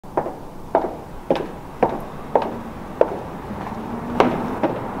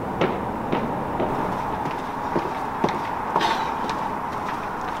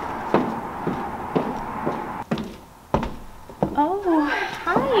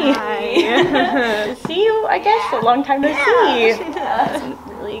See you, I guess, a long time no see. I wasn't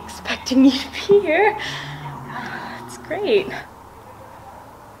really expecting you to be here. That's great.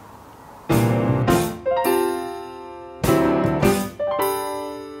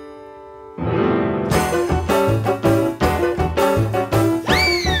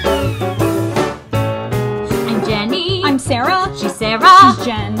 Sarah, she's Sarah, she's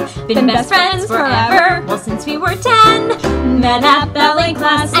Jen. Been best friends forever, well since we were 10. Met at ballet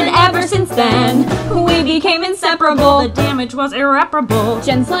class, and ever since then we became inseparable. The damage was irreparable.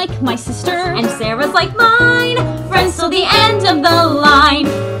 Jen's like my sister, and Sarah's like mine. Friends till the end of the line.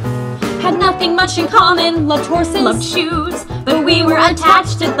 Had nothing much in common, loved horses, loved shoes, but we were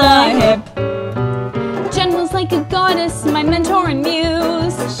attached at the hip. Jen was like a goddess, my mentor and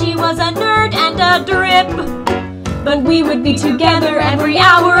muse. She was a nerd and a drip, but we would be together every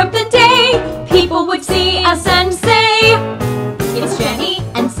hour of the day. People would see us and say, it's Jenny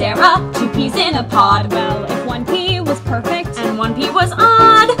and Sarah, two peas in a pod. Well, if one pea was perfect and one pea was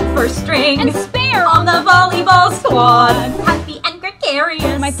odd, first string and spare on the volleyball squad. Happy and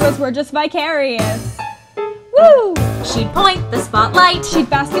gregarious, my throws were just vicarious. Woo! She'd point the spotlight,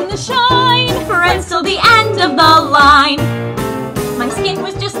 she'd bask in the shine. Friends till the end of the line. My skin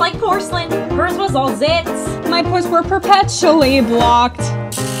was just like porcelain, hers was all zits. My pores were perpetually blocked.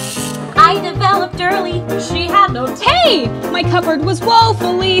 I developed early, she had no Hey! My cupboard was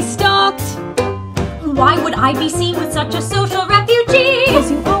woefully stocked. Why would I be seen with such a social refugee?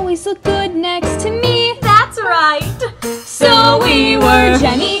 'Cause you always look good next to me. That's right. So we were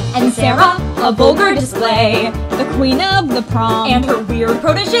Jenny and Sarah, a vulgar display. The queen of the prom and her weird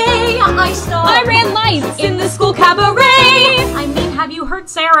protege. I ran lights in the school cabaret. I mean, have you heard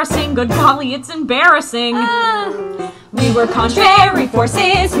Sarah sing? Good golly, it's embarrassing. We were contrary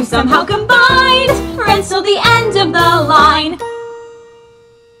forces who somehow combined. Friends till the end of the line.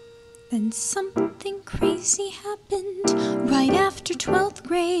 Then something crazy happened right after 12th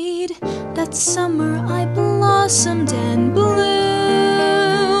grade. That summer I blossomed and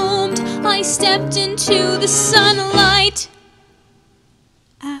bloomed. I stepped into the sunlight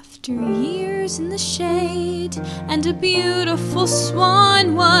after years in the shade, and a beautiful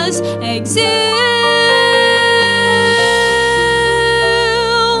swan was exhumed.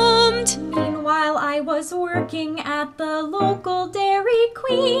 Meanwhile, I was working at the local Dairy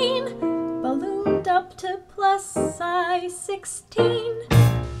Queen, ballooned up to plus size 16.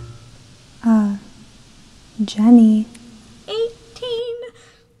 Jenny. 18.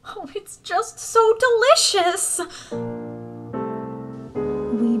 Oh, it's just so delicious.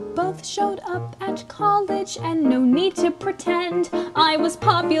 We both showed up at college, and no need to pretend. I was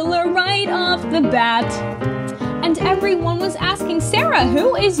popular right off the bat. And everyone was asking, Sarah,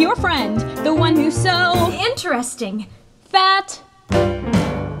 who is your friend? The one who's so interesting. Fat.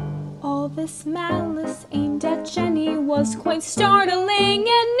 All this malice aimed at Jenny was quite startling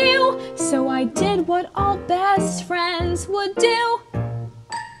and new. So I did what all best friends would do.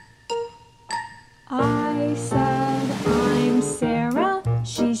 I said, I'm Sarah,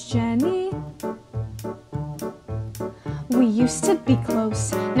 she's Jenny. We used to be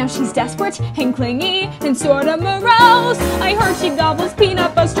close, now she's desperate and clingy and sort of morose. I heard she gobbles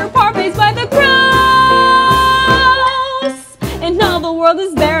peanut butter parfaits by the gross. And now the world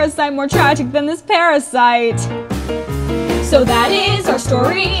is theirs, I'm more tragic than this parasite. So that is our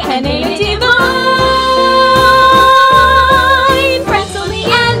story, and ain't it divine?